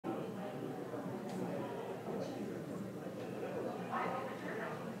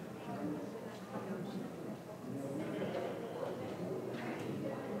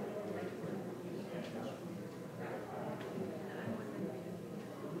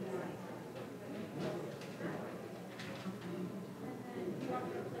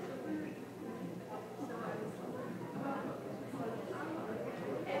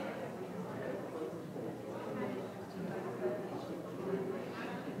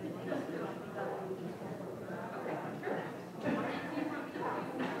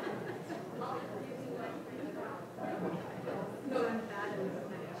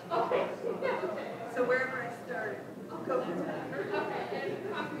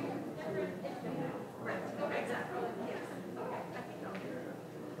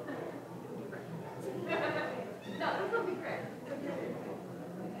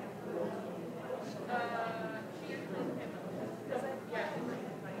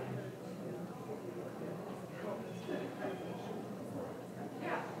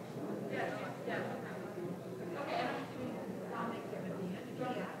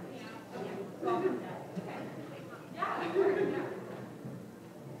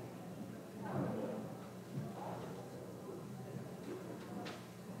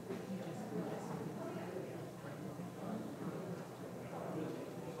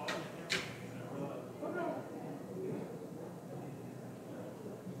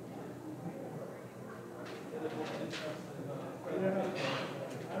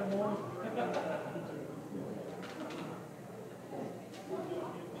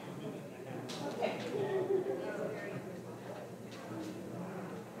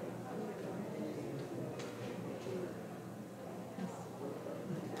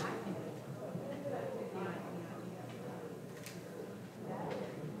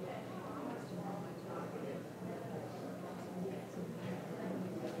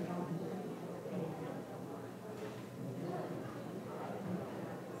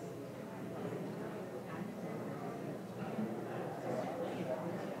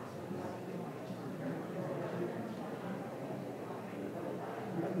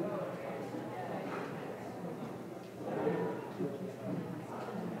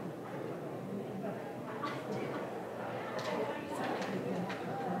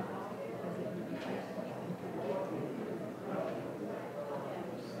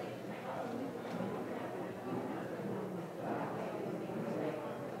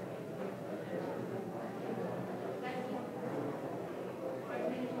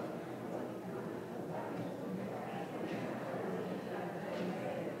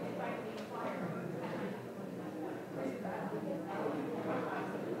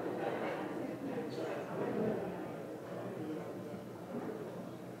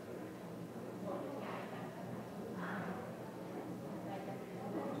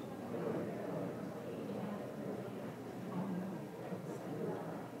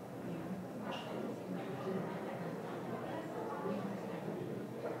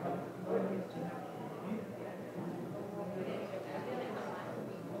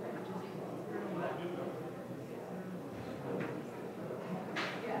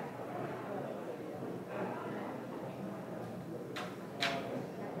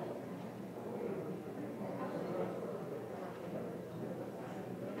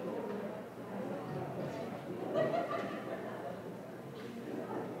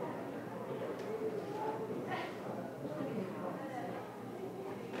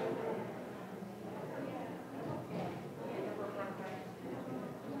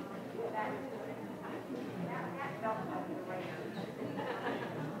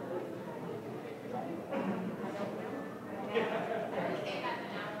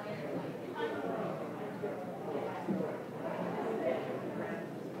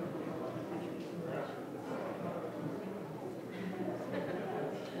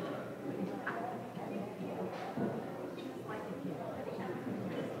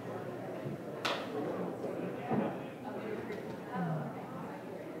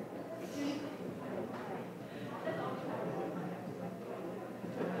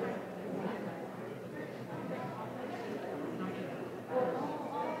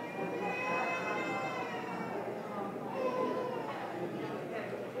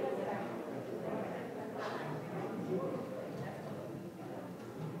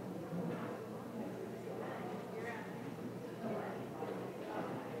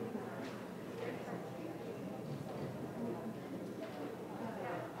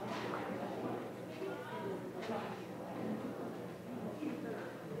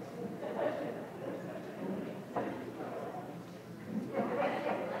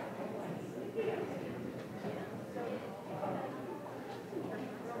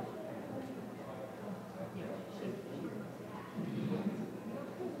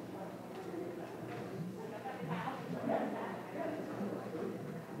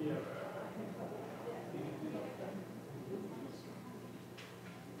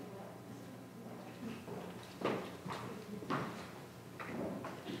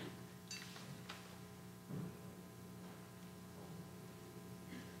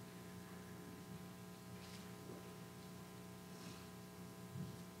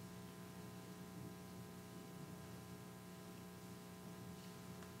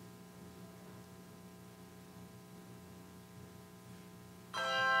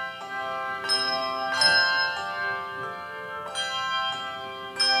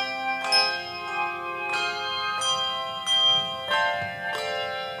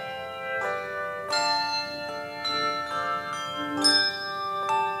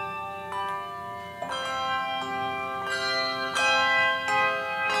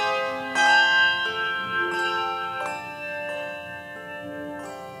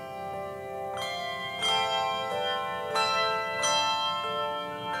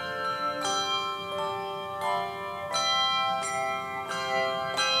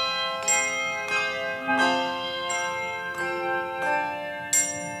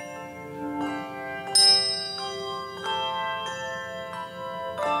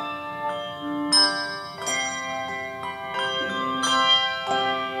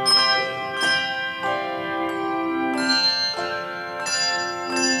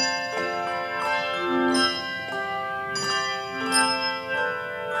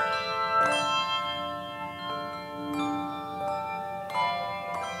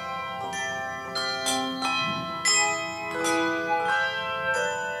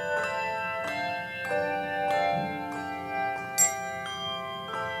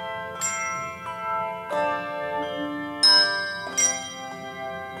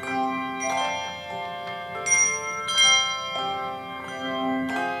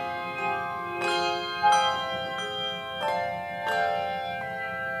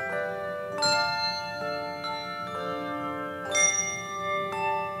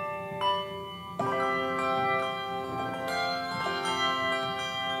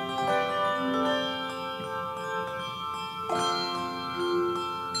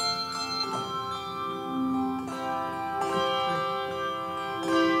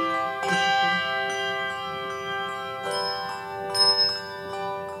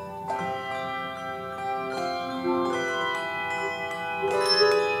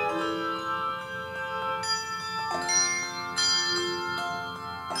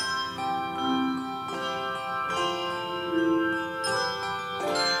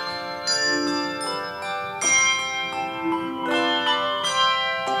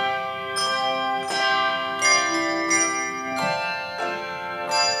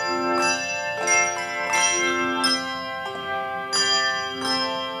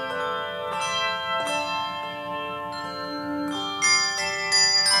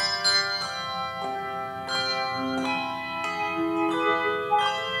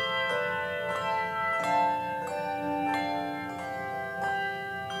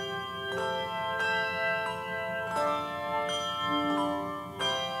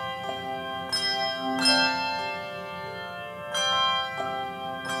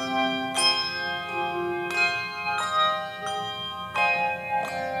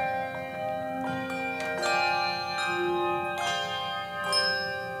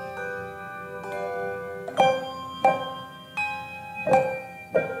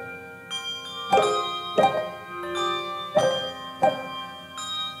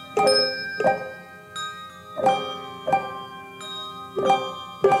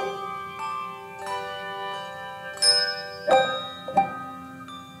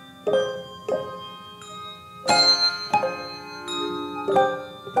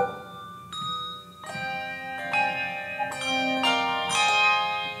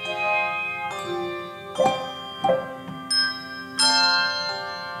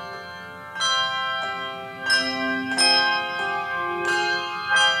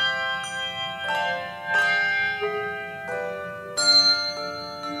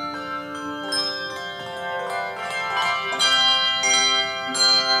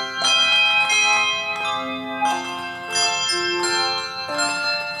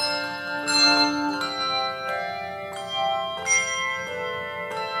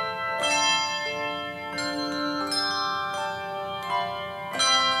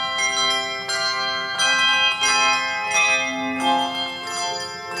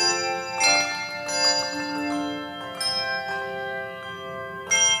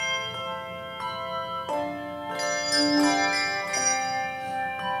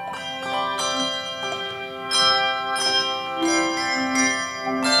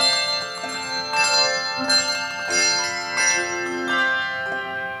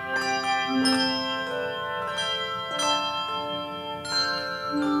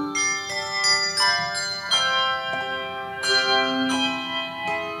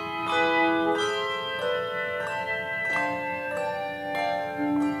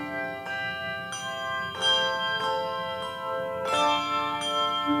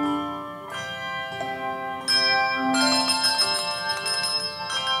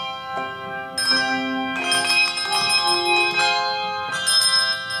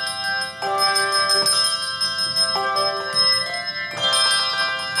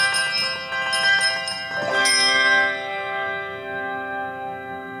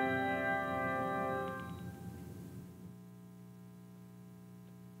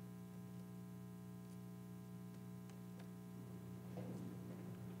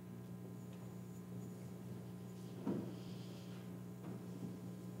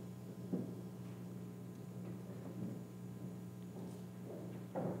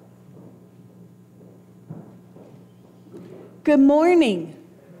Good morning.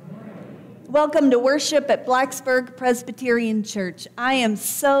 Welcome to worship at Blacksburg Presbyterian Church. I am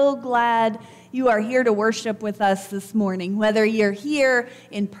so glad you are here to worship with us this morning. Whether you're here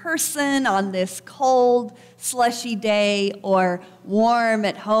in person on this cold, slushy day or warm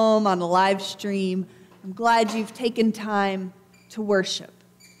at home on a live stream, I'm glad you've taken time to worship.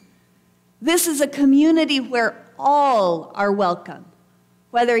 This is a community where all are welcome.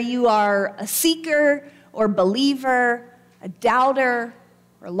 Whether you are a seeker or believer, a doubter,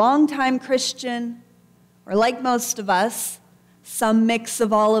 or a longtime Christian, or like most of us, some mix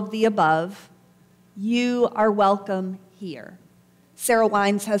of all of the above, you are welcome here. Sarah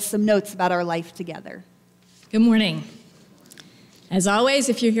Wines has some notes about our life together. Good morning. As always,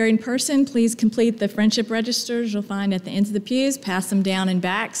 if you're here in person, please complete the friendship registers you'll find at the ends of the pews. Pass them down and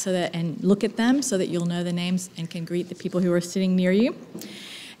back and look at them so that you'll know the names and can greet the people who are sitting near you.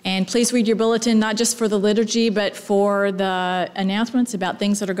 And please read your bulletin, not just for the liturgy, but for the announcements about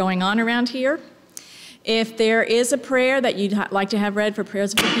things that are going on around here. If there is a prayer that you'd like to have read for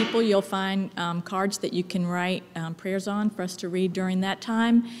prayers for people, you'll find cards that you can write prayers on for us to read during that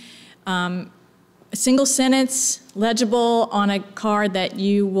time. A single sentence, legible on a card that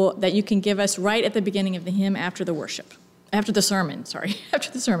you can give us right at the beginning of the hymn after the sermon.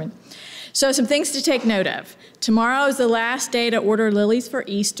 So some things to take note of. Tomorrow is the last day to order lilies for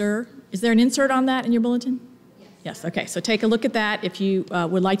Easter. Is there an insert on that in your bulletin? Yes, okay, so take a look at that if you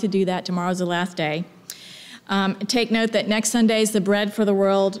would like to do that. Tomorrow's the last day. Take note that next Sunday is the Bread for the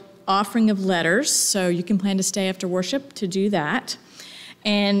World offering of letters, so you can plan to stay after worship to do that.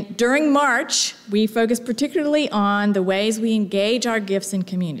 And during March, we focus particularly on the ways we engage our gifts in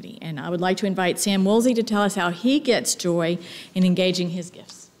community. And I would like to invite Sam Woolsey to tell us how he gets joy in engaging his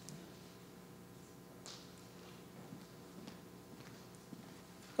gifts.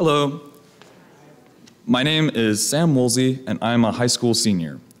 Hello, my name is Sam Woolsey, and I'm a high school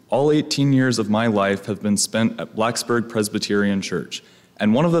senior. All 18 years of my life have been spent at Blacksburg Presbyterian Church,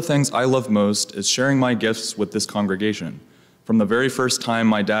 and one of the things I love most is sharing my gifts with this congregation. From the very first time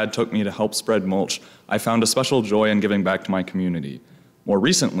my dad took me to help spread mulch, I found a special joy in giving back to my community. More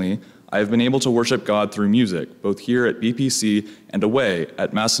recently, I have been able to worship God through music, both here at BPC and away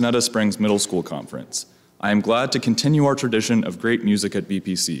at Massanetta Springs Middle School Conference. I am glad to continue our tradition of great music at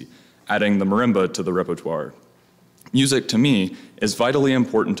BPC, adding the marimba to the repertoire. Music, to me, is vitally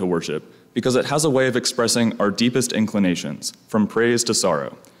important to worship because it has a way of expressing our deepest inclinations, from praise to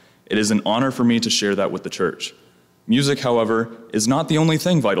sorrow. It is an honor for me to share that with the church. Music, however, is not the only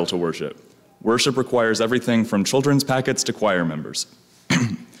thing vital to worship. Worship requires everything from children's packets to choir members.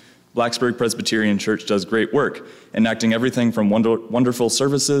 Blacksburg Presbyterian Church does great work, enacting everything from wonderful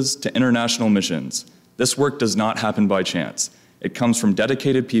services to international missions. This work does not happen by chance. It comes from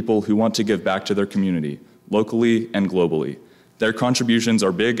dedicated people who want to give back to their community, locally and globally. Their contributions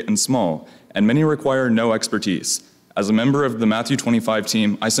are big and small, and many require no expertise. As a member of the Matthew 25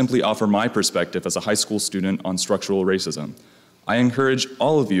 team, I simply offer my perspective as a high school student on structural racism. I encourage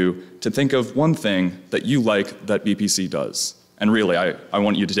all of you to think of one thing that you like that BPC does. And really, I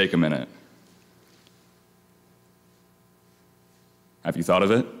want you to take a minute. Have you thought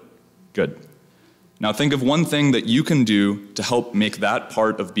of it? Good. Now think of one thing that you can do to help make that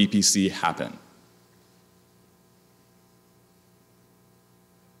part of BPC happen.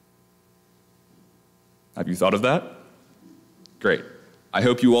 Have you thought of that? Great. I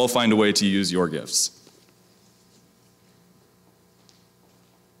hope you all find a way to use your gifts.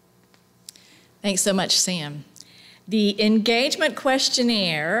 Thanks so much, Sam. The engagement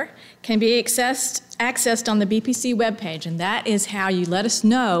questionnaire can be accessed on the BPC webpage, and that is how you let us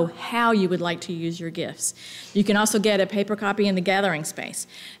know how you would like to use your gifts. You can also get a paper copy in the gathering space.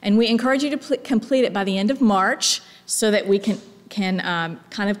 And we encourage you to complete it by the end of March so that we can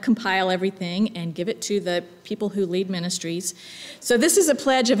kind of compile everything and give it to the people who lead ministries. So this is a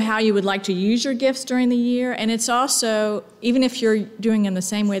pledge of how you would like to use your gifts during the year, and it's also, even if you're doing them the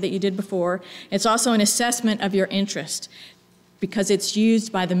same way that you did before, it's also an assessment of your interest because it's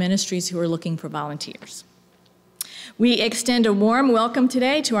used by the ministries who are looking for volunteers. We extend a warm welcome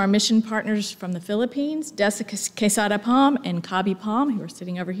today to our mission partners from the Philippines, Desa Quesada Palm and Kabi Palm, who are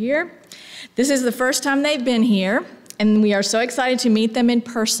sitting over here. This is the first time they've been here, and we are so excited to meet them in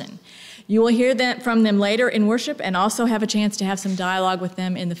person. You will hear from them later in worship and also have a chance to have some dialogue with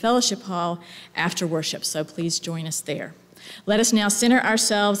them in the fellowship hall after worship, so please join us there. Let us now center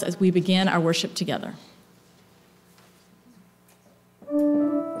ourselves as we begin our worship together.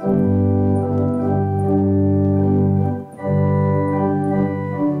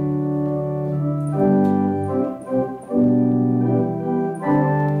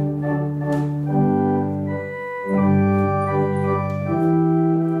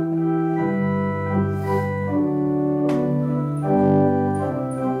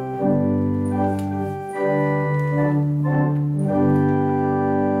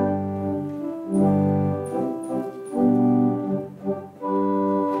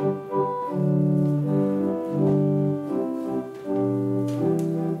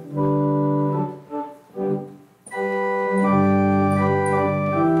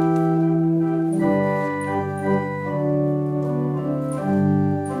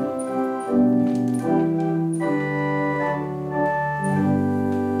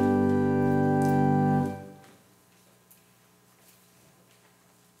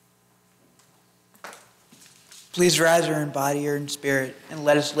 Please rise in body or in spirit, and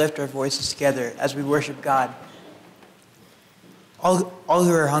let us lift our voices together as we worship God. All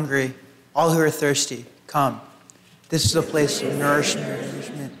who are hungry, all who are thirsty, come. This is a place of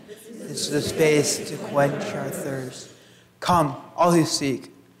nourishment. This is a space to quench our thirst. Come, all who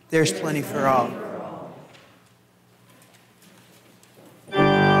seek. There's plenty for all.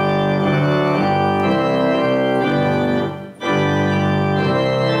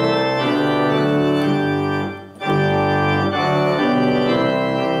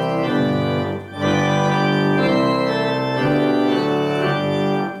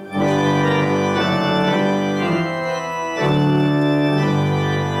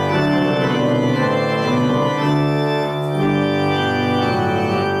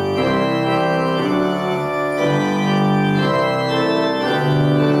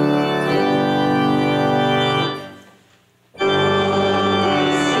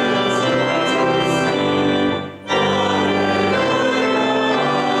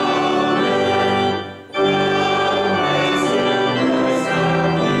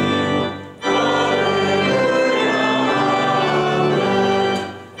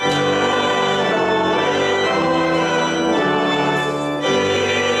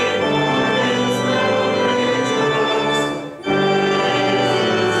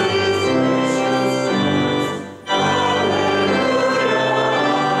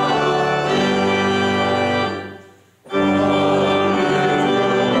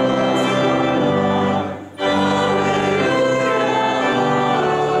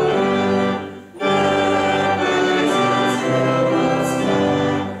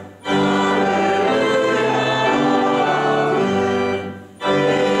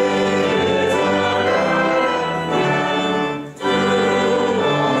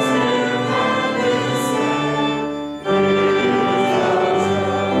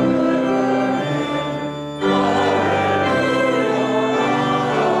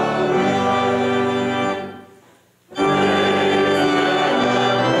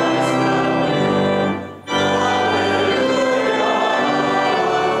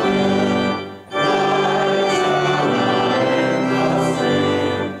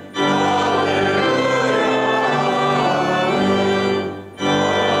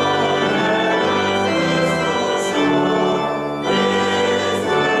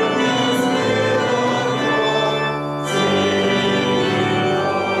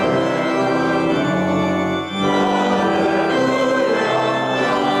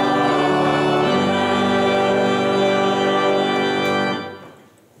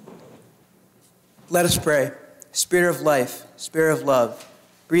 Let us pray. Spirit of life, Spirit of love,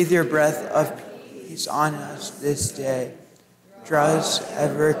 breathe your breath of peace on us this day. Draw us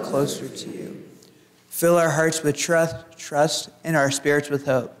ever closer to you. Fill our hearts with trust, and our spirits with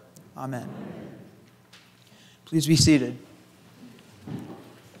hope. Amen. Please be seated.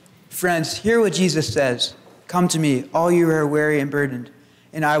 Friends, hear what Jesus says. Come to me, all you who are weary and burdened,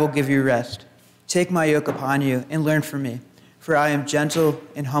 and I will give you rest. Take my yoke upon you and learn from me, for I am gentle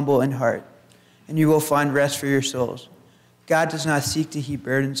and humble in heart, and you will find rest for your souls. God does not seek to heap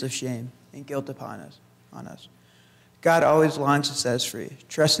burdens of shame and guilt on us. God always longs to set us free.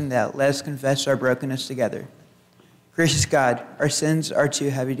 Trusting that, let us confess our brokenness together. Gracious God, our sins are too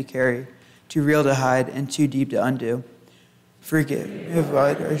heavy to carry, too real to hide, and too deep to undo. Forgive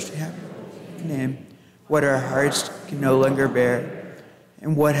our name what our hearts can no longer bear,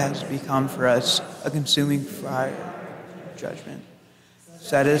 and what has become for us a consuming fire of judgment.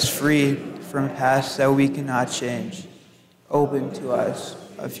 Set us free from a past that we cannot change. Open to us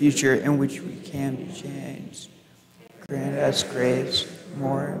a future in which we can be changed. Grant us grace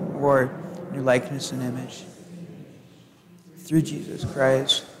more and more in your likeness and image. Through Jesus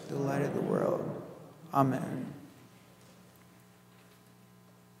Christ, the light of the world. Amen.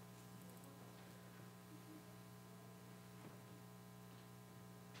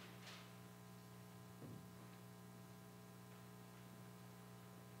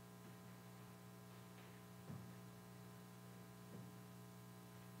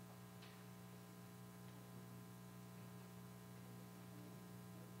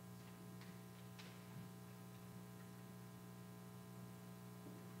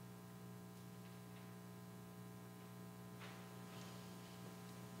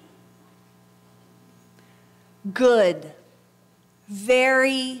 Good,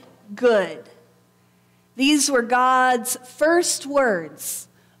 very good. These were God's first words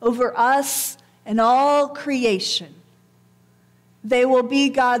over us and all creation. They will be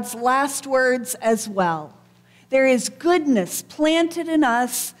God's last words as well. There is goodness planted in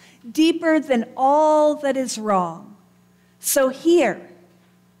us deeper than all that is wrong. So hear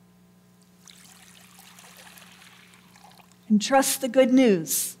and trust the good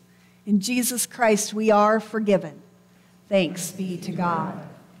news. In Jesus Christ, we are forgiven. Thanks be to God.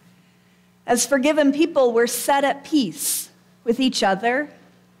 As forgiven people, we're set at peace with each other,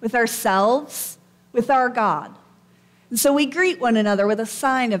 with ourselves, with our God. And so we greet one another with a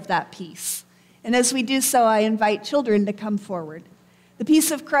sign of that peace. And as we do so, I invite children to come forward. The peace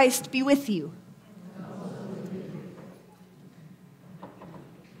of Christ be with you.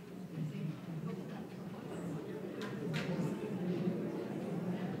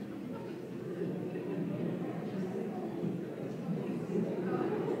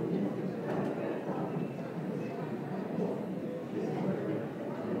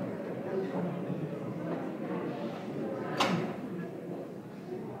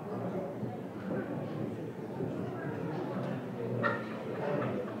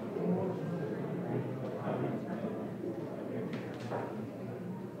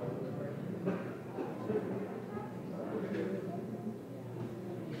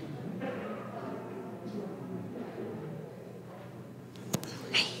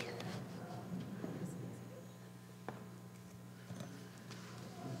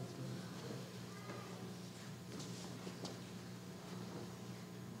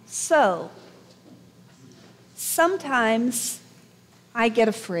 So, sometimes I get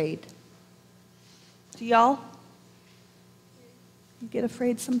afraid. Do y'all? You get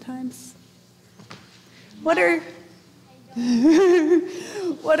afraid sometimes? What are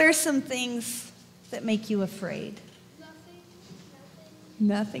some things that make you afraid?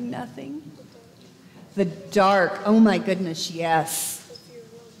 Nothing. The dark. Oh my goodness, yes.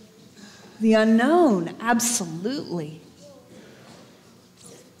 The unknown, absolutely.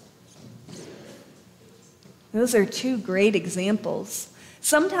 Those are two great examples.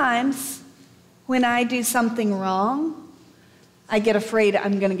 Sometimes when I do something wrong, I get afraid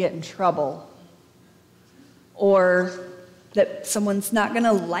I'm going to get in trouble, or that someone's not going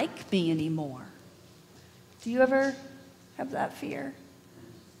to like me anymore. Do you ever have that fear?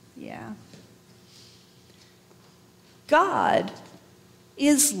 Yeah. God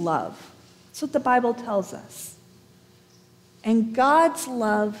is love. That's what the Bible tells us. And God's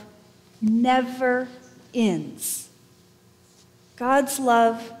love never ends. God's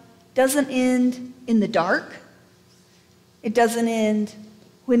love doesn't end in the dark. It doesn't end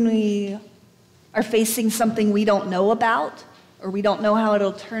when we are facing something we don't know about or we don't know how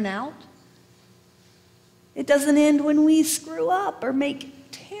it'll turn out. It doesn't end when we screw up or make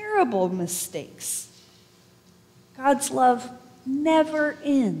terrible mistakes. God's love never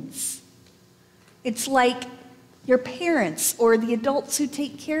ends. It's like your parents or the adults who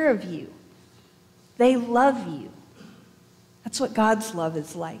take care of you. They love you. That's what God's love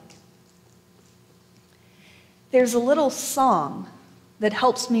is like. There's a little song that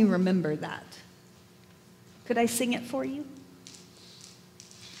helps me remember that. Could I sing it for you?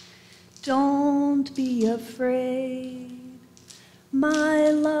 Don't be afraid, my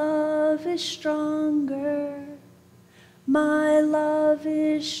love is stronger. My love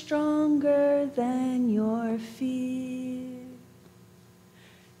is stronger than your fear.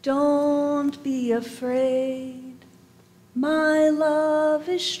 Don't be afraid, my love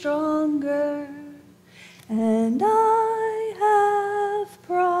is stronger, and I have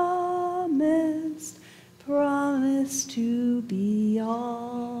promised to be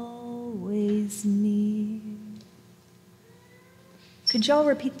always near. Could y'all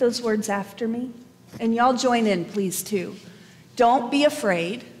repeat those words after me? And y'all join in, please, too. Don't be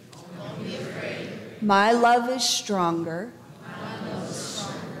afraid. Don't be afraid. My love is stronger. My love is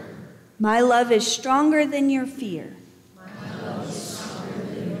stronger. My love is stronger than your fear. My love is stronger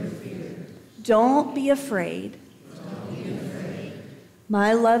than your fear. Don't be afraid. Don't be afraid.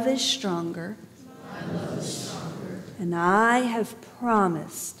 My love is stronger. My love is stronger. And I have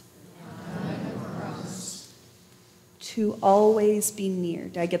promised to always be near.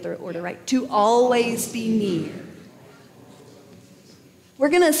 Did I get the order right? To always be near. We're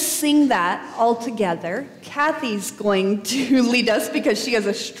going to sing that all together. Kathy's going to lead us because she has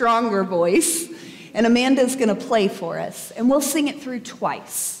a stronger voice, and Amanda's going to play for us, and we'll sing it through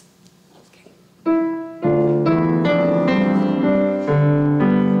twice.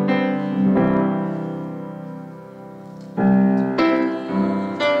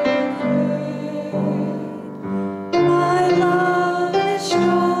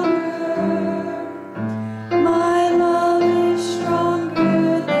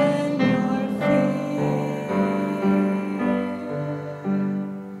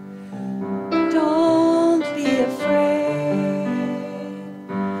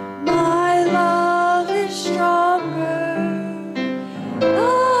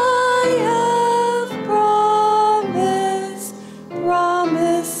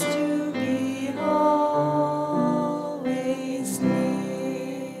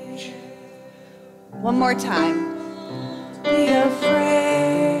 One more time. Be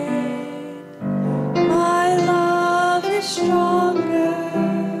afraid. My love is stronger.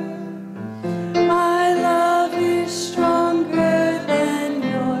 My love is stronger than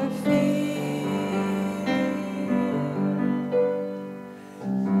your fear.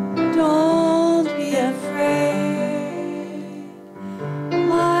 Don't be afraid.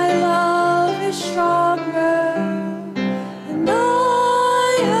 My love is stronger.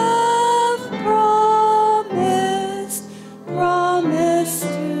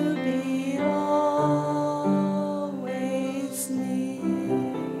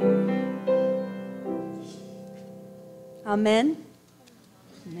 Amen.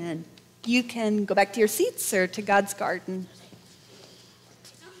 Amen. You can go back to your seats or to God's garden.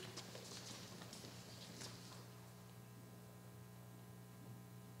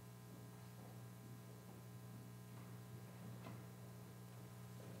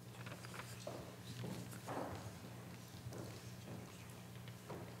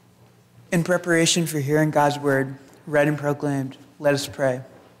 In preparation for hearing God's word read and proclaimed, let us pray.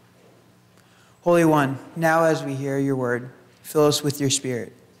 Holy One, now as we hear your word, fill us with your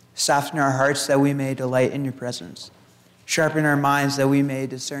Spirit. Soften our hearts that we may delight in your presence. Sharpen our minds that we may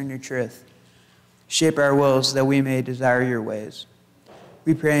discern your truth. Shape our wills that we may desire your ways.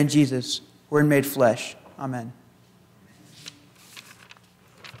 We pray in Jesus, Word made flesh. Amen.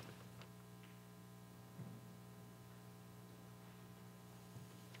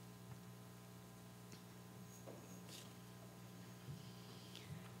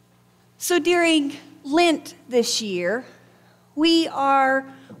 So during Lent this year, we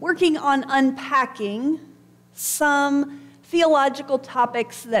are working on unpacking some theological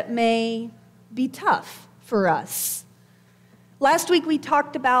topics that may be tough for us. Last week we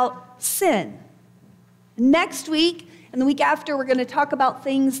talked about sin. Next week and the week after, we're going to talk about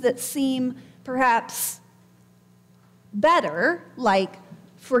things that seem perhaps better, like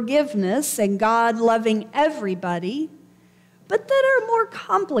forgiveness and God loving everybody, but that are more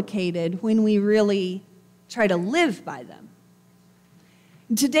complicated when we really try to live by them.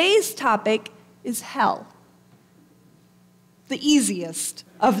 Today's topic is hell, the easiest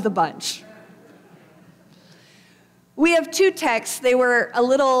of the bunch. We have two texts. They were a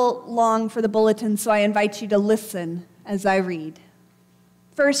little long for the bulletin, so I invite you to listen as I read.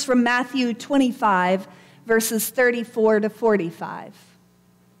 First, from Matthew 25, verses 34 to 45.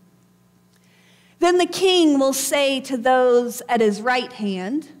 Then the king will say to those at his right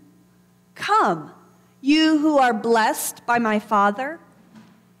hand, "Come, you who are blessed by my Father,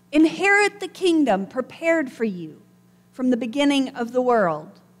 inherit the kingdom prepared for you from the beginning of the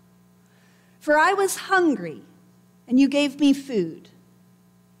world. For I was hungry, and you gave me food,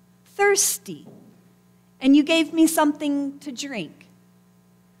 thirsty, and you gave me something to drink.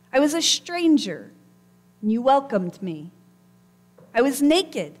 I was a stranger, and you welcomed me. I was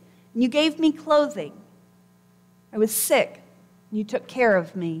naked, and you gave me clothing. I was sick, and you took care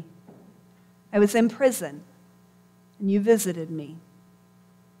of me. I was in prison, and you visited me."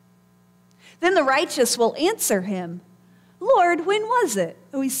 Then the righteous will answer him, "Lord, when was it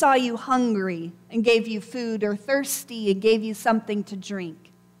that we saw you hungry and gave you food, or thirsty and gave you something to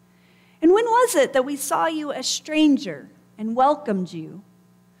drink? And when was it that we saw you a stranger and welcomed you,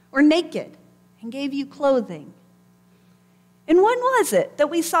 or naked and gave you clothing? And when was it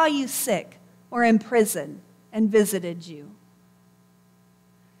that we saw you sick or in prison and visited you?"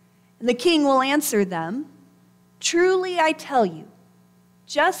 And the king will answer them, "Truly I tell you,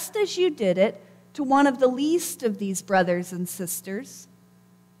 just as you did it to one of the least of these brothers and sisters,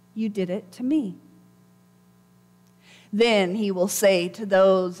 you did it to me." Then he will say to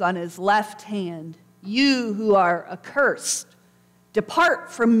those on his left hand, "You who are accursed,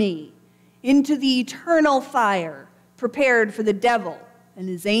 depart from me into the eternal fire prepared for the devil and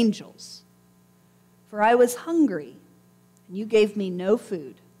his angels. For I was hungry, and you gave me no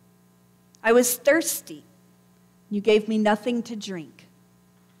food. I was thirsty, and you gave me nothing to drink.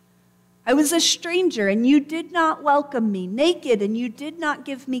 I was a stranger, and you did not welcome me, naked, and you did not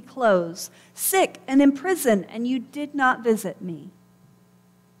give me clothes, sick and in prison, and you did not visit me."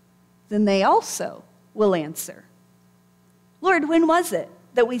 Then they also will answer, "Lord, when was it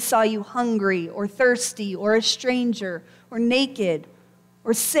that we saw you hungry or thirsty or a stranger or naked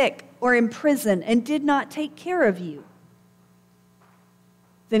or sick or in prison and did not take care of you?"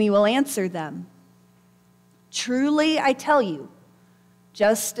 Then he will answer them, "Truly I tell you,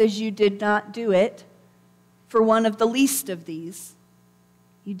 just as you did not do it for one of the least of these,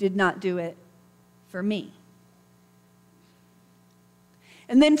 you did not do it for me."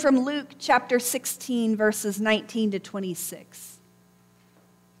 And then from Luke chapter 16, verses 19 to 26.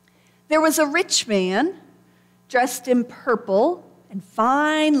 "There was a rich man dressed in purple and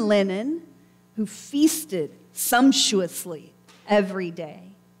fine linen who feasted sumptuously every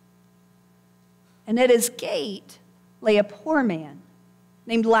day. And at his gate lay a poor man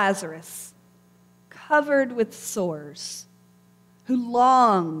named Lazarus, covered with sores, who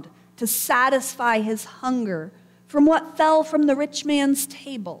longed to satisfy his hunger from what fell from the rich man's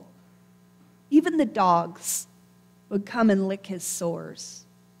table. Even the dogs would come and lick his sores.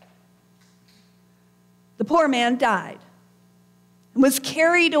 The poor man died and was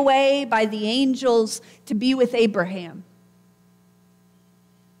carried away by the angels to be with Abraham.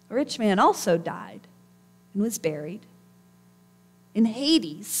 The rich man also died and was buried. In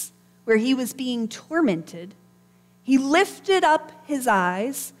Hades, where he was being tormented, he lifted up his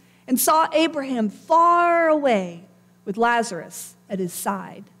eyes and saw Abraham far away with Lazarus at his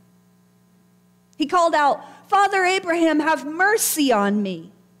side. He called out, 'Father Abraham, have mercy on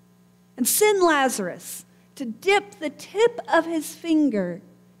me, and send Lazarus to dip the tip of his finger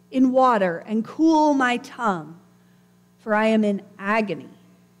in water and cool my tongue, for I am in agony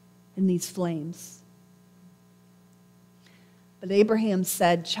in these flames.' But Abraham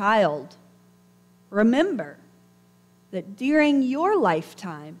said, 'Child, remember that during your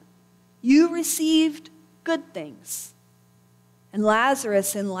lifetime you received good things, and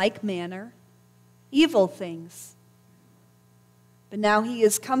Lazarus in like manner evil things. But now he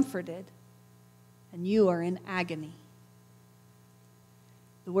is comforted, and you are in agony.'"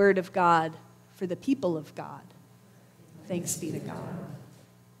 The word of God for the people of God. Thanks be to God.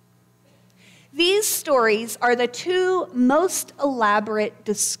 These stories are the two most elaborate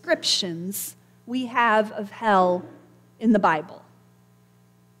descriptions we have of hell in the Bible.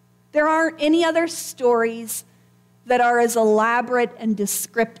 There aren't any other stories that are as elaborate and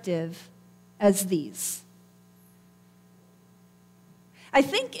descriptive as these. I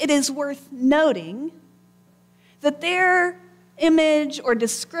think it is worth noting that their image or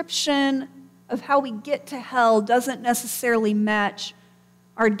description of how we get to hell doesn't necessarily match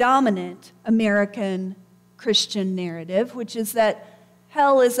our dominant American Christian narrative, which is that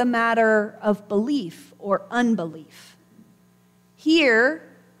hell is a matter of belief or unbelief. Here,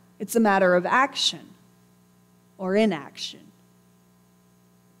 it's a matter of action or inaction.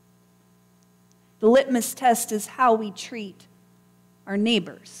 The litmus test is how we treat our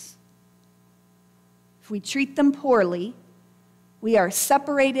neighbors. If we treat them poorly, we are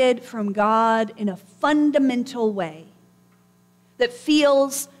separated from God in a fundamental way that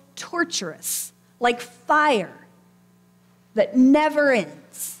feels torturous, like fire that never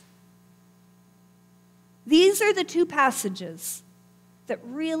ends. These are the two passages that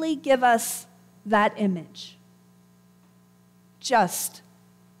really give us that image. Just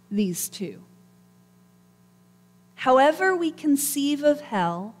these two. However we conceive of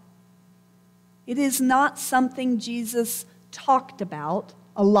hell, it is not something Jesus talked about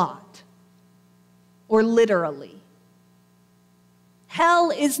a lot, or literally.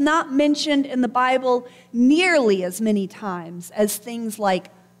 Hell is not mentioned in the Bible nearly as many times as things like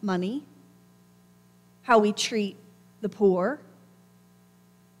money, how we treat the poor,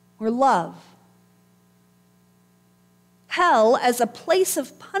 or love. Hell as a place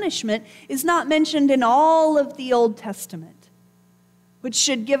of punishment is not mentioned in all of the Old Testament, which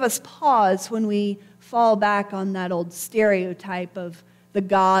should give us pause when we fall back on that old stereotype of the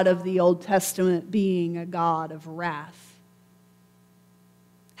God of the Old Testament being a God of wrath.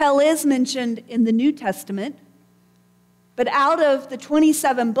 Hell is mentioned in the New Testament, but out of the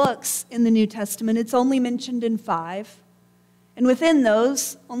 27 books in the New Testament, it's only mentioned in 5, and within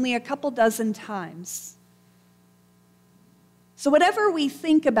those, only a couple dozen times. So whatever we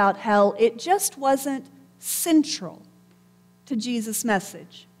think about hell, it just wasn't central to Jesus'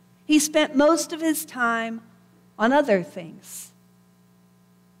 message. He spent most of his time on other things.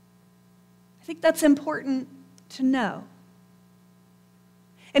 I think that's important to know.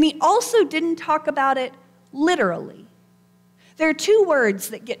 And he also didn't talk about it literally. There are 2 words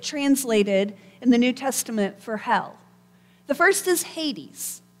that get translated in the New Testament for hell. The first is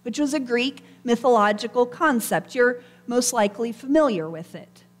Hades, which was a Greek mythological concept. You're most likely familiar with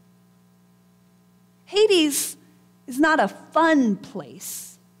it. Hades is not a fun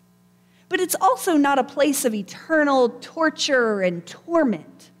place, but it's also not a place of eternal torture and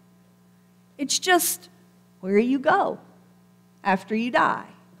torment. It's just where you go after you die,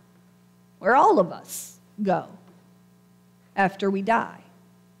 where all of us go after we die.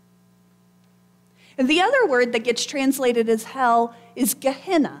 And the other word that gets translated as hell is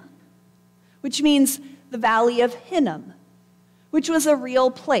Gehenna, which means the Valley of Hinnom, which was a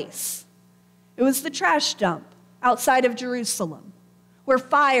real place. It was the trash dump outside of Jerusalem, where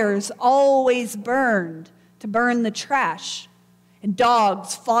fires always burned to burn the trash, and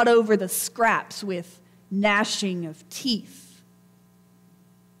dogs fought over the scraps with gnashing of teeth.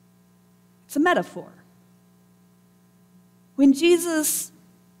 It's a metaphor. When Jesus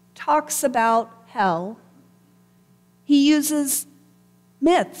talks about hell, he uses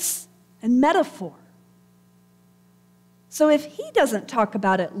myths and metaphor. So if he doesn't talk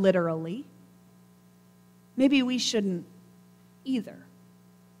about it literally, maybe we shouldn't either.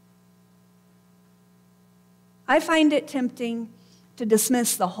 I find it tempting to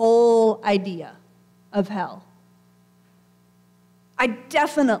dismiss the whole idea of hell. I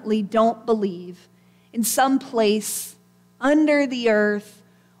definitely don't believe in some place under the earth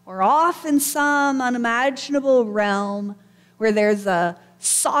or off in some unimaginable realm where there's a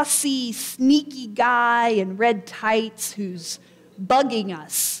saucy, sneaky guy in red tights who's bugging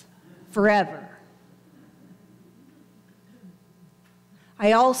us forever.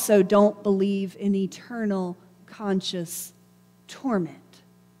 I also don't believe in eternal conscious torment.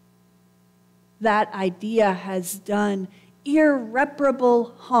 That idea has done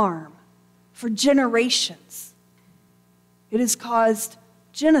irreparable harm for generations. It has caused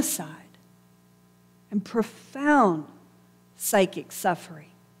genocide and profound psychic suffering.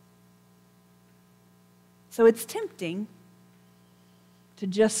 So it's tempting to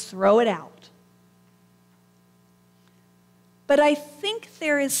just throw it out. But I think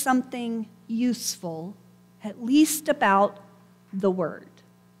there is something useful, at least about the word.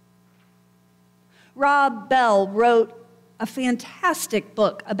 Rob Bell wrote a fantastic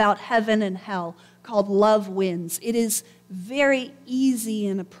book about heaven and hell called Love Wins. It is very easy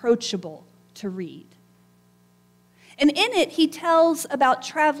and approachable to read. And in it, he tells about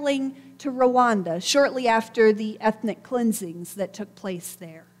traveling to Rwanda shortly after the ethnic cleansings that took place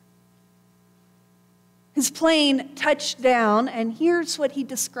there. His plane touched down, and here's what he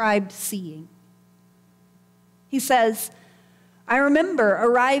described seeing. He says, "I remember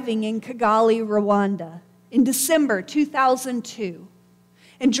arriving in Kigali, Rwanda in December 2002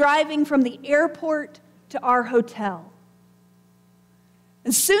 and driving from the airport to our hotel.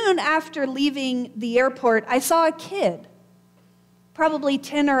 And soon after leaving the airport, I saw a kid, probably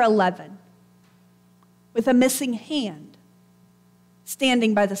 10 or 11, with a missing hand,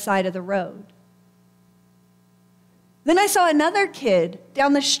 standing by the side of the road. Then I saw another kid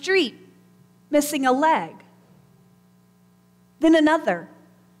down the street, missing a leg. then another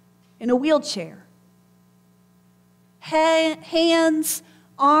in a wheelchair. Hands,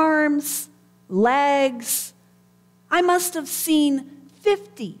 arms, legs. I must have seen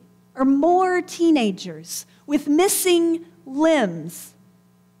 50 or more teenagers with missing limbs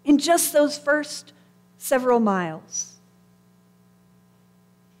in just those first several miles.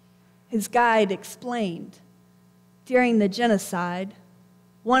 His guide explained, during the genocide,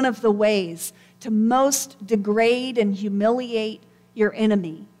 one of the ways to most degrade and humiliate your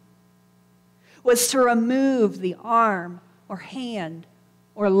enemy was to remove the arm or hand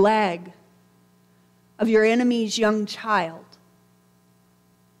or leg of your enemy's young child,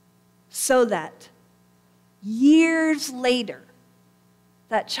 so that years later,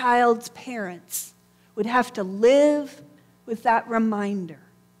 that child's parents would have to live with that reminder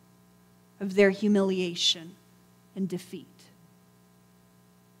of their humiliation and defeat.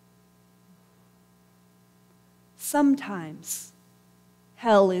 Sometimes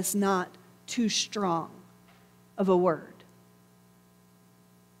hell is not too strong of a word.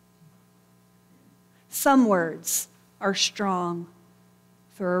 Some words are strong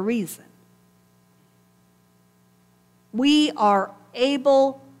for a reason. We are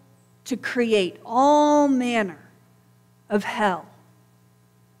able to create all manner of hell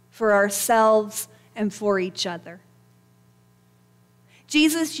for ourselves and for each other.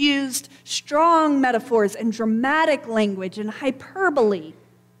 Jesus used strong metaphors and dramatic language and hyperbole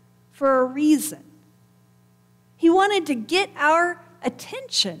for a reason. He wanted to get our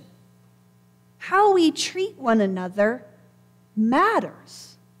attention. How we treat one another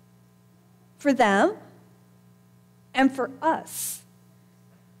matters for them and for us.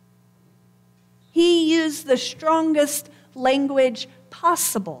 He used the strongest language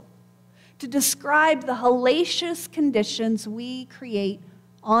possible to describe the hellacious conditions we create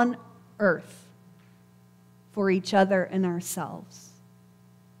on earth for each other and ourselves.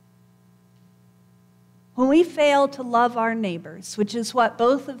 When we fail to love our neighbors, which is what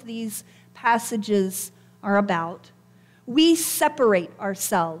both of these passages are about, we separate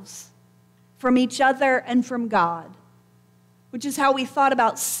ourselves from each other and from God, which is how we thought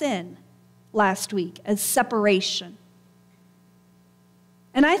about sin last week, as separation.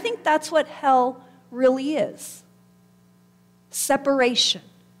 And I think that's what hell really is. Separation.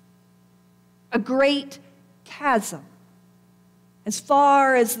 A great chasm, as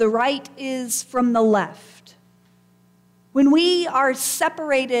far as the right is from the left. When we are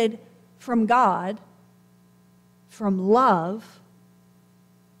separated from God, from love,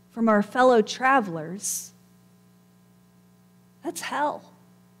 from our fellow travelers, that's hell.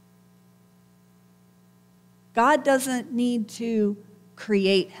 God doesn't need to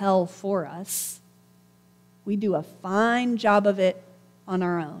create hell for us. We do a fine job of it on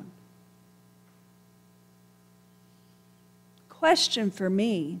our own. Question for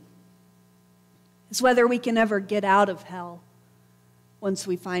me is whether we can ever get out of hell once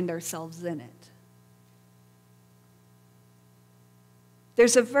we find ourselves in it.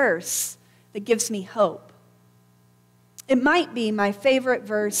 There's a verse that gives me hope. It might be my favorite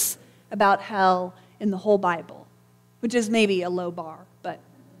verse about hell in the whole Bible, which is maybe a low bar, but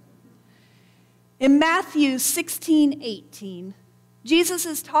in Matthew 16:18, Jesus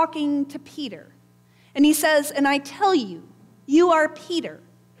is talking to Peter, and he says, "And I tell you, you are Peter,"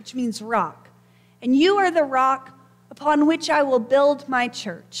 which means rock, "and you are the rock upon which I will build my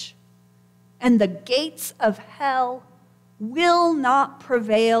church, and the gates of hell will not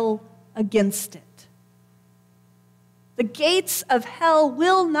prevail against it." The gates of hell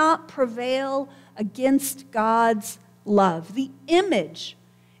will not prevail against God's love. The image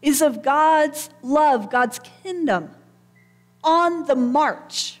is of God's love, God's kingdom, on the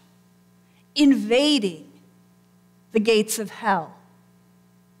march, invading the gates of hell.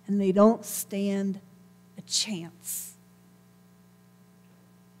 And they don't stand a chance.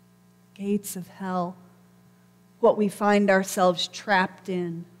 Gates of hell, what we find ourselves trapped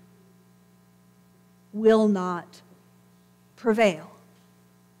in, will not prevail.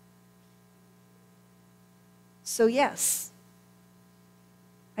 So yes,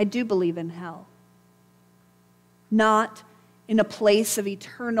 I do believe in hell. Not in a place of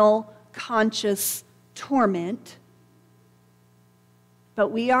eternal conscious torment, but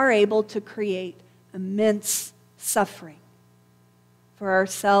we are able to create immense suffering for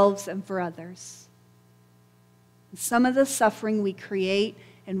ourselves and for others. And some of the suffering we create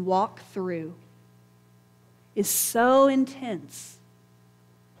and walk through is so intense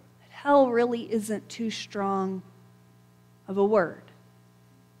that hell really isn't too strong of a word.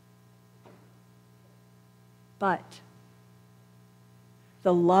 But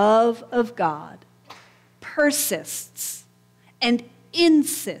the love of God persists and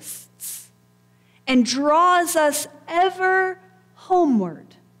insists and draws us ever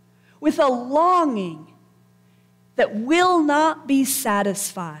homeward with a longing that will not be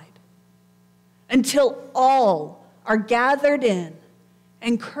satisfied until all are gathered in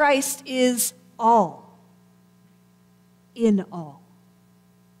and Christ is all in all.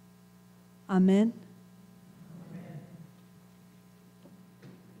 Amen.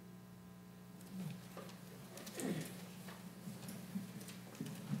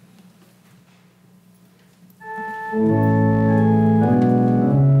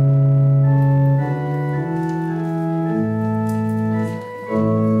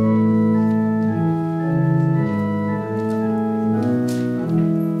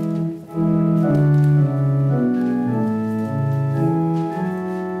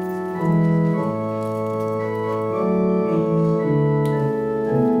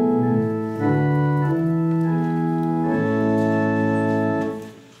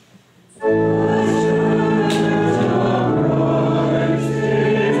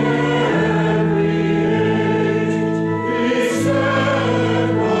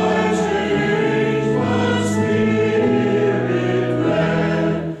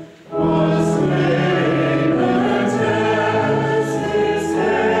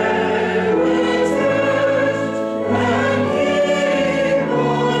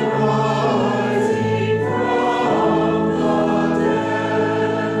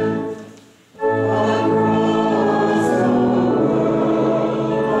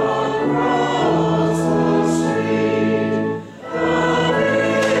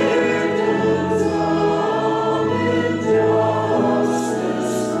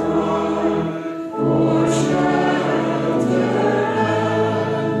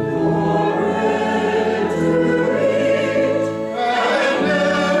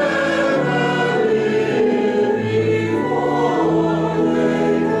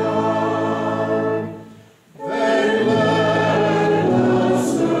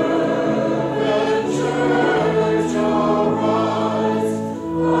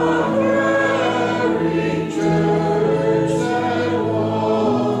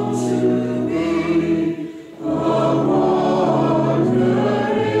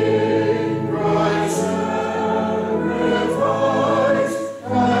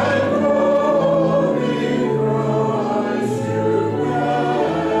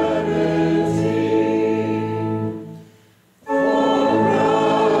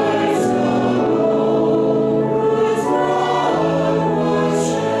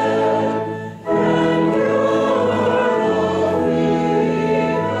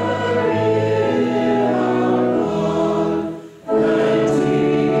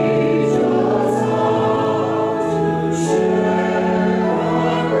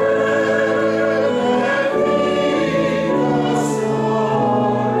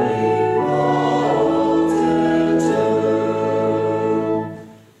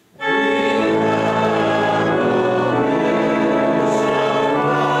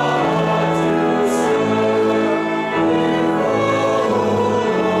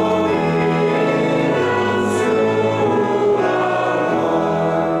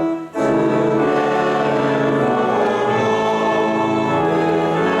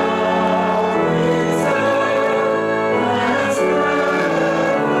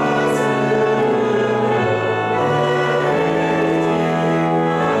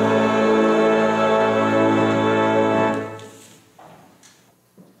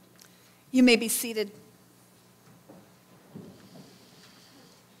 You may be seated.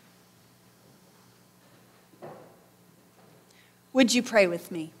 Would you pray with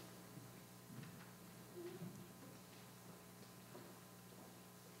me?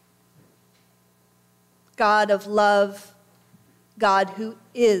 God of love, God who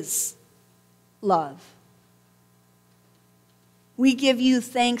is love, we give you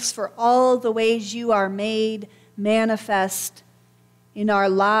thanks for all the ways you are made manifest in our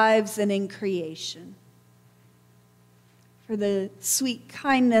lives and in creation, for the sweet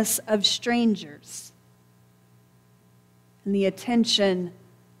kindness of strangers and the attention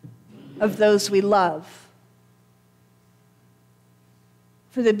of those we love,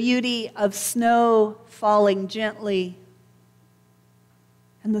 for the beauty of snow falling gently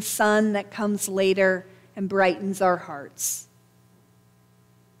and the sun that comes later and brightens our hearts.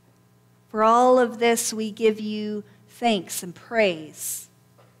 For all of this, we give you thanks and praise.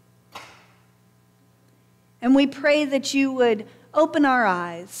 And we pray that you would open our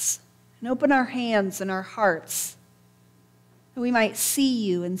eyes and open our hands and our hearts, that we might see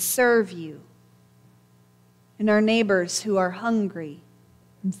you and serve you and our neighbors who are hungry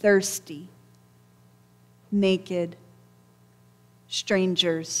and thirsty, naked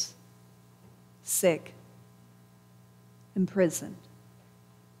strangers, sick, imprisoned.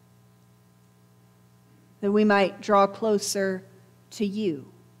 That we might draw closer to you,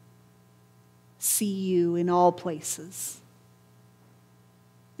 see you in all places.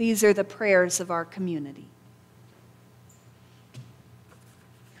 These are the prayers of our community.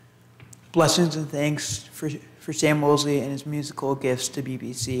 Blessings and thanks for Sam Woolsey and his musical gifts to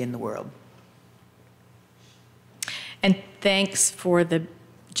BBC and the world. And thanks for the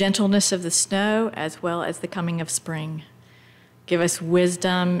gentleness of the snow as well as the coming of spring. Give us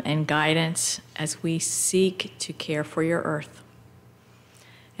wisdom and guidance as we seek to care for your earth.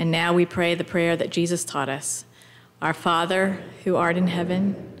 And now we pray the prayer that Jesus taught us. Our Father, who art in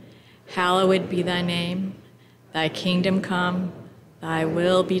heaven, hallowed be thy name. Thy kingdom come, thy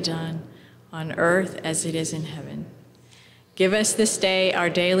will be done, on earth as it is in heaven. Give us this day our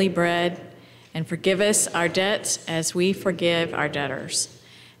daily bread, and forgive us our debts as we forgive our debtors.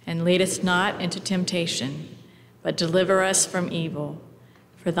 And lead us not into temptation, but deliver us from evil.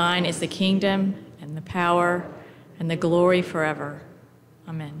 For thine is the kingdom, and the power, and the glory forever.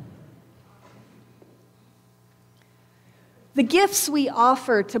 Amen. The gifts we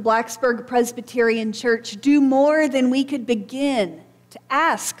offer to Blacksburg Presbyterian Church do more than we could begin to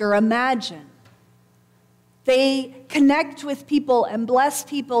ask or imagine. They connect with people and bless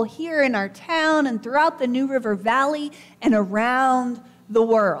people here in our town and throughout the New River Valley and around the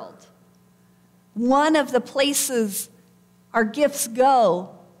world. One of the places our gifts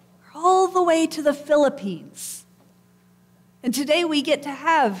go are all the way to the Philippines. And today we get to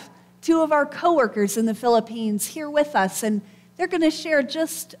have two of our coworkers in the Philippines here with us, and they're going to share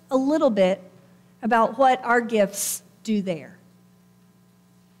just a little bit about what our gifts do there.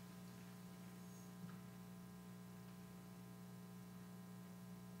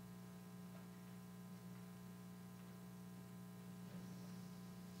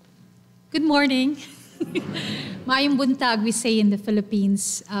 Good morning. Mayong buntag, we say in the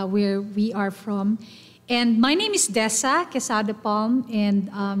Philippines, where we are from. And my name is Dessa Quesada Palm, and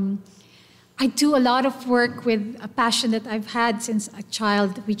I do a lot of work with a passion that I've had since a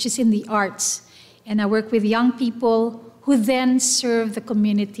child, which is in the arts. And I work with young people who then serve the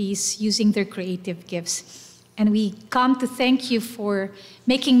communities using their creative gifts. And we come to thank you for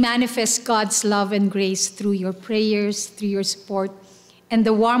making manifest God's love and grace through your prayers, through your support, and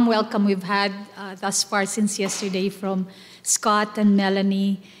the warm welcome we've had thus far since yesterday from Scott and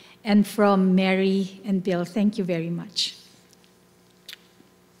Melanie and from Mary and Bill. Thank you very much.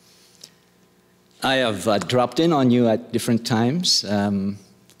 I have dropped in on you at different times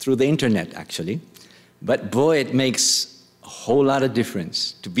through the internet, actually. But boy, it makes a whole lot of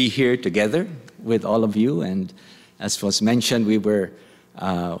difference to be here together with all of you. And as was mentioned, we were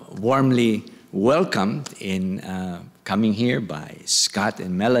warmly welcomed in coming here by Scott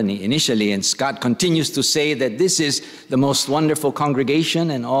and Melanie initially, and Scott continues to say that this is the most wonderful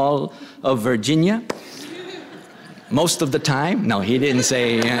congregation in all of Virginia. Most of the time. No, he didn't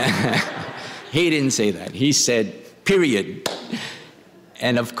say, he didn't say that. He said, period.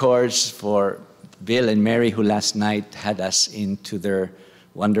 And of course, for Bill and Mary, who last night had us into their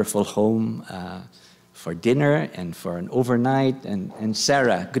wonderful home for dinner and for an overnight, and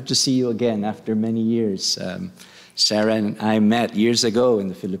Sarah, good to see you again after many years. Sarah and I met years ago in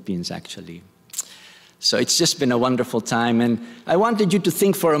the Philippines, actually. So it's just been a wonderful time. And I wanted you to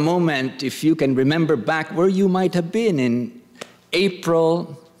think for a moment, if you can remember back where you might have been in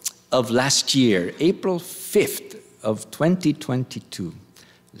April of last year, April 5th of 2022,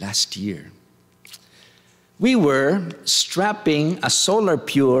 last year. We were strapping a Solar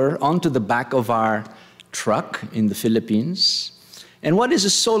Pure onto the back of our truck in the Philippines. And what is a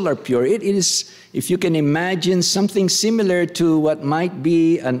Solar Pure? It is, if you can imagine, something similar to what might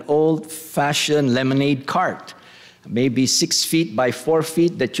be an old-fashioned lemonade cart, maybe 6 feet by 4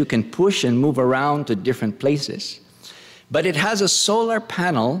 feet that you can push and move around to different places. But it has a solar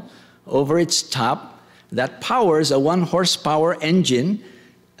panel over its top that powers a 1-horsepower engine,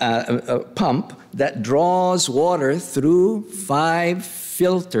 a pump that draws water through 5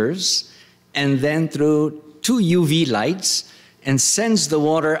 filters and then through 2 UV lights, and sends the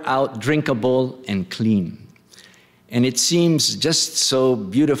water out drinkable and clean. And it seems just so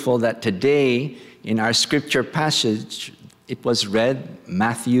beautiful that today, in our scripture passage, it was read,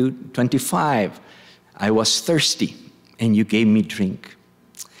 Matthew 25, I was thirsty, and you gave me drink.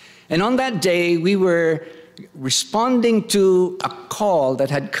 And on that day, we were responding to a call that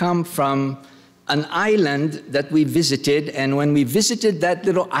had come from an island that we visited, and when we visited that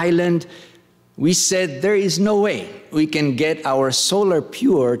little island, we said, there is no way we can get our Solar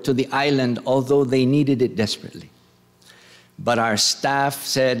Pure to the island, although they needed it desperately. but our staff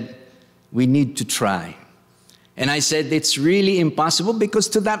said, we need to try. And I said, it's really impossible because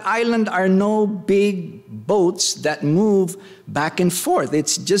to that island are no big boats that move back and forth.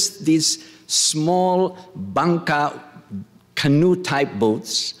 It's just these small banca canoe-type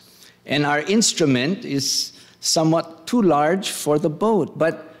boats. And our instrument is somewhat too large for the boat,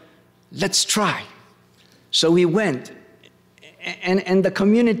 but let's try. So we went, and the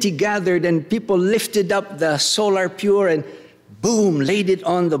community gathered, and people lifted up the Solar Pure and boom, laid it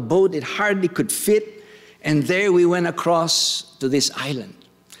on the boat. It hardly could fit. And there we went across to this island.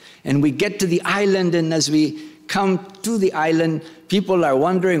 And we get to the island, and as we come to the island, people are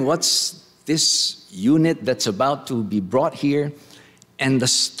wondering, what's this unit that's about to be brought here? And the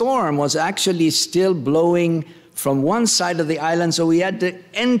storm was actually still blowing from one side of the island, so we had to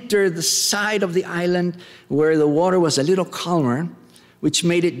enter the side of the island where the water was a little calmer, which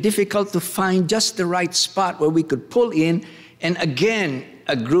made it difficult to find just the right spot where we could pull in. And again,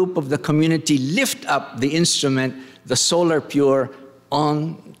 a group of the community lift up the instrument, the Solar Pure,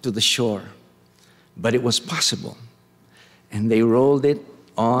 on to the shore. But it was possible. And they rolled it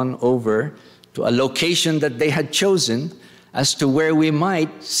on over to a location that they had chosen as to where we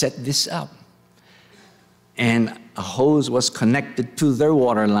might set this up. And a hose was connected to their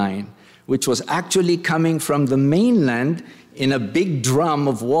water line, which was actually coming from the mainland in a big drum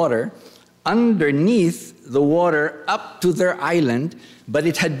of water underneath the water up to their island, but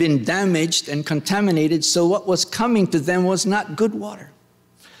it had been damaged and contaminated, so what was coming to them was not good water.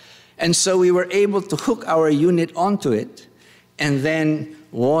 And so we were able to hook our unit onto it, and then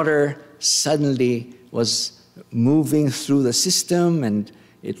water suddenly was moving through the system, and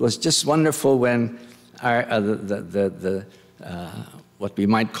it was just wonderful when our, what we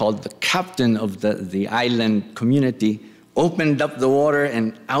might call the captain of the island community opened up the water,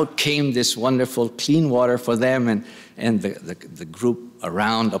 and out came this wonderful clean water for them, and the group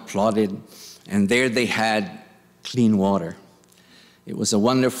around applauded, and there they had clean water. It was a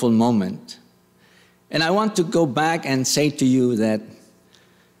wonderful moment. And I want to go back and say to you that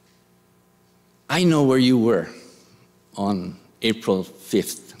I know where you were on April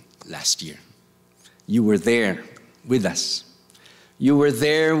 5th last year. You were there with us. You were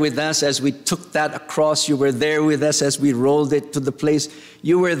there with us as we took that across. You were there with us as we rolled it to the place.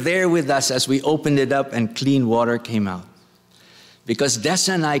 You were there with us as we opened it up and clean water came out. Because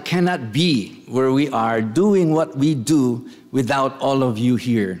Dessa and I cannot be where we are doing what we do without all of you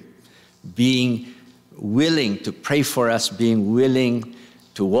here being willing to pray for us, being willing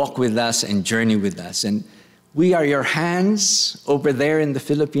to walk with us and journey with us. And we are your hands over there in the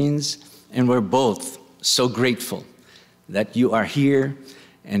Philippines, and we're both so grateful that you are here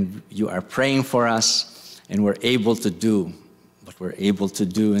and you are praying for us, and we're able to do what we're able to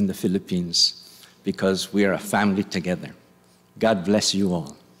do in the Philippines because we are a family together. God bless you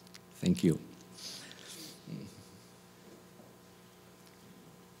all. Thank you.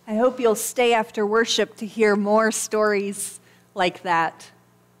 I hope you'll stay after worship to hear more stories like that.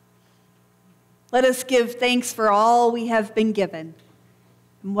 Let us give thanks for all we have been given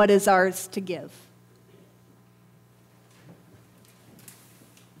and what is ours to give.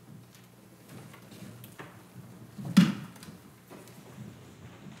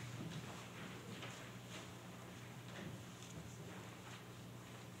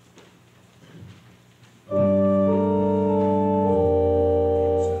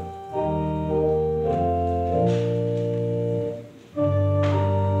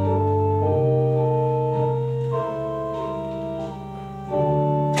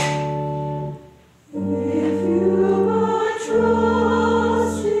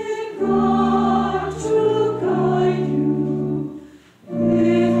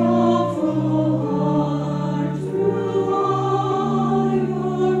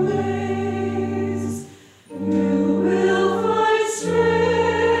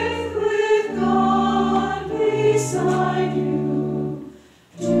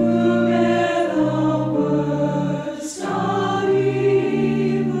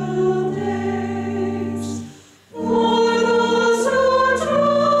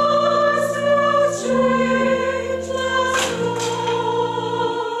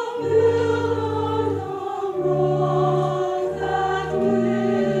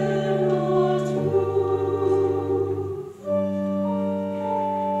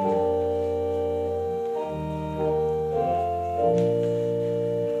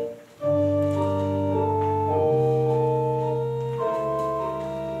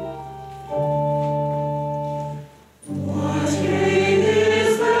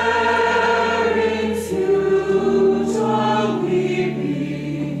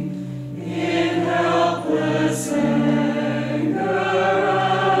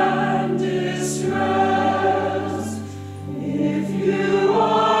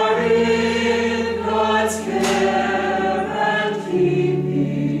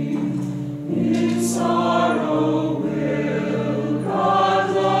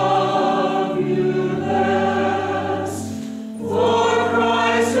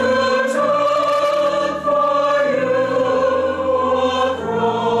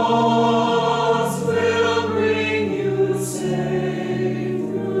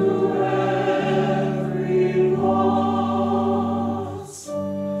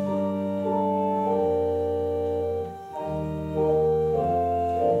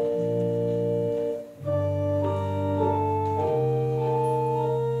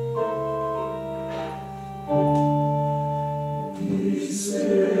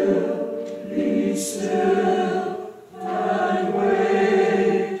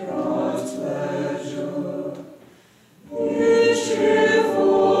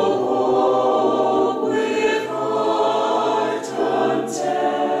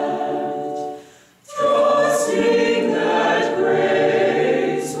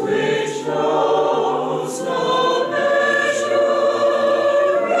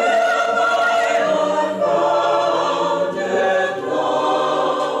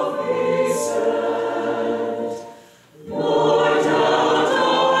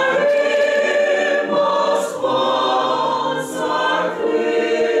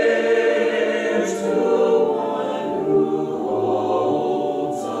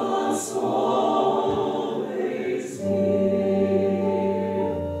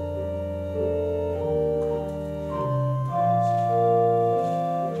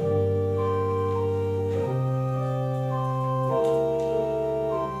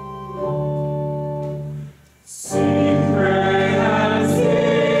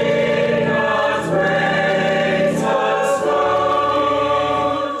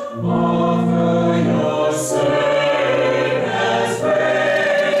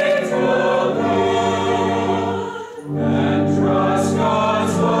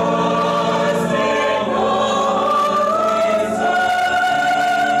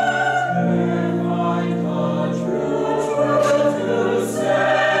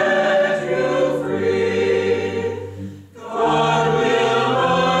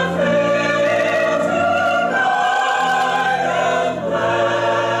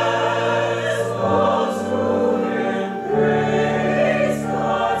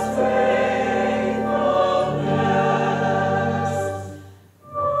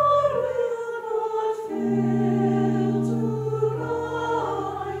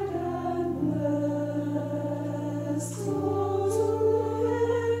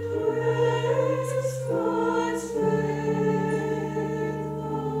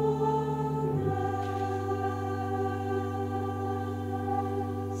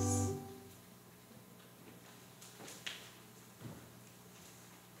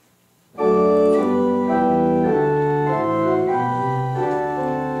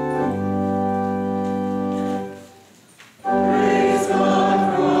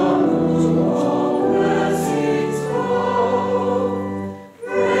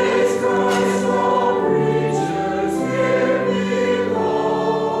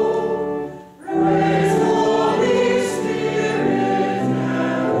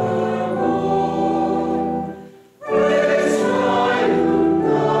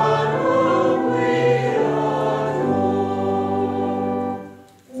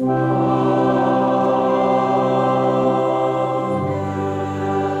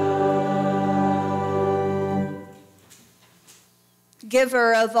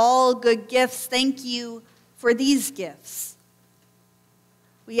 Giver of all good gifts, thank you for these gifts.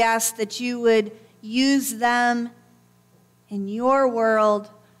 We ask that you would use them in your world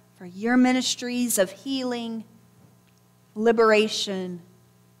for your ministries of healing, liberation,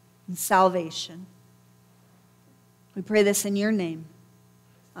 and salvation. We pray this in your name.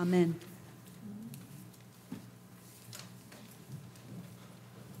 Amen.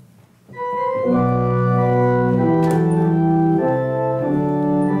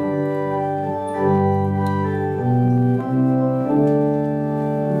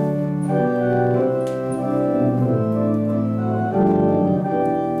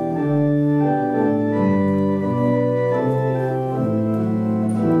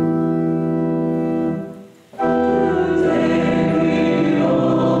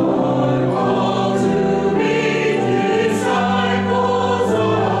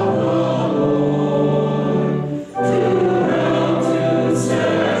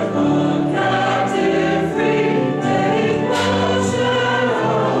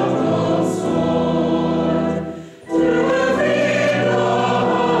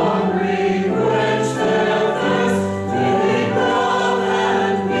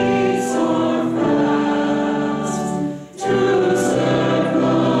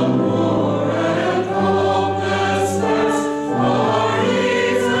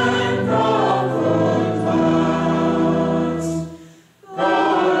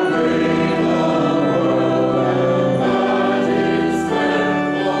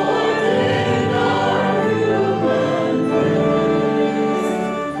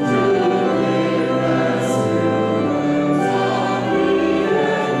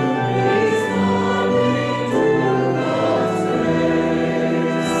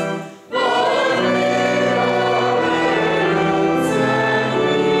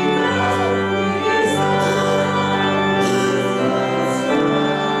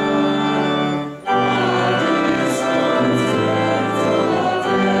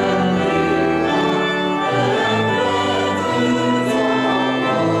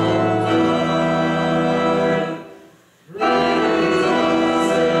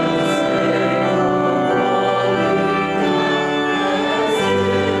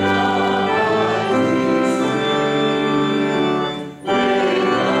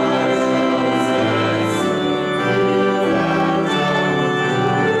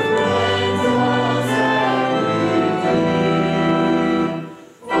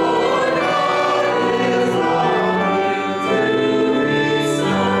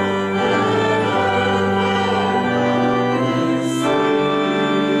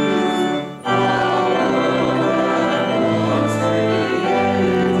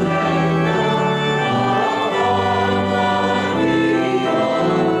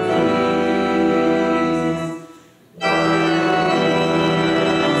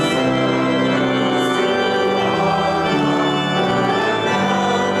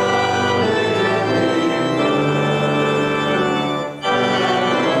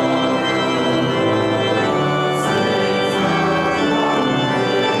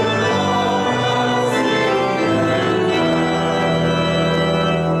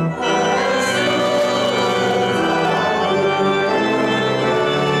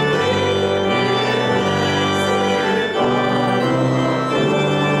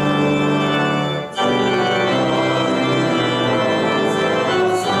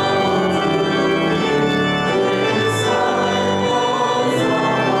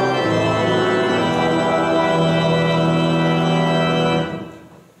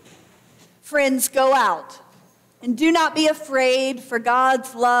 Friends, go out and do not be afraid, for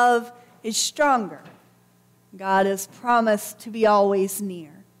God's love is stronger. God has promised to be always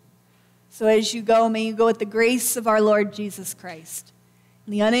near. So as you go, may you go with the grace of our Lord Jesus Christ,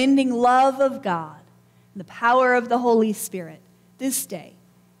 and the unending love of God, and the power of the Holy Spirit this day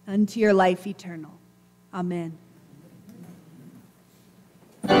unto your life eternal. Amen.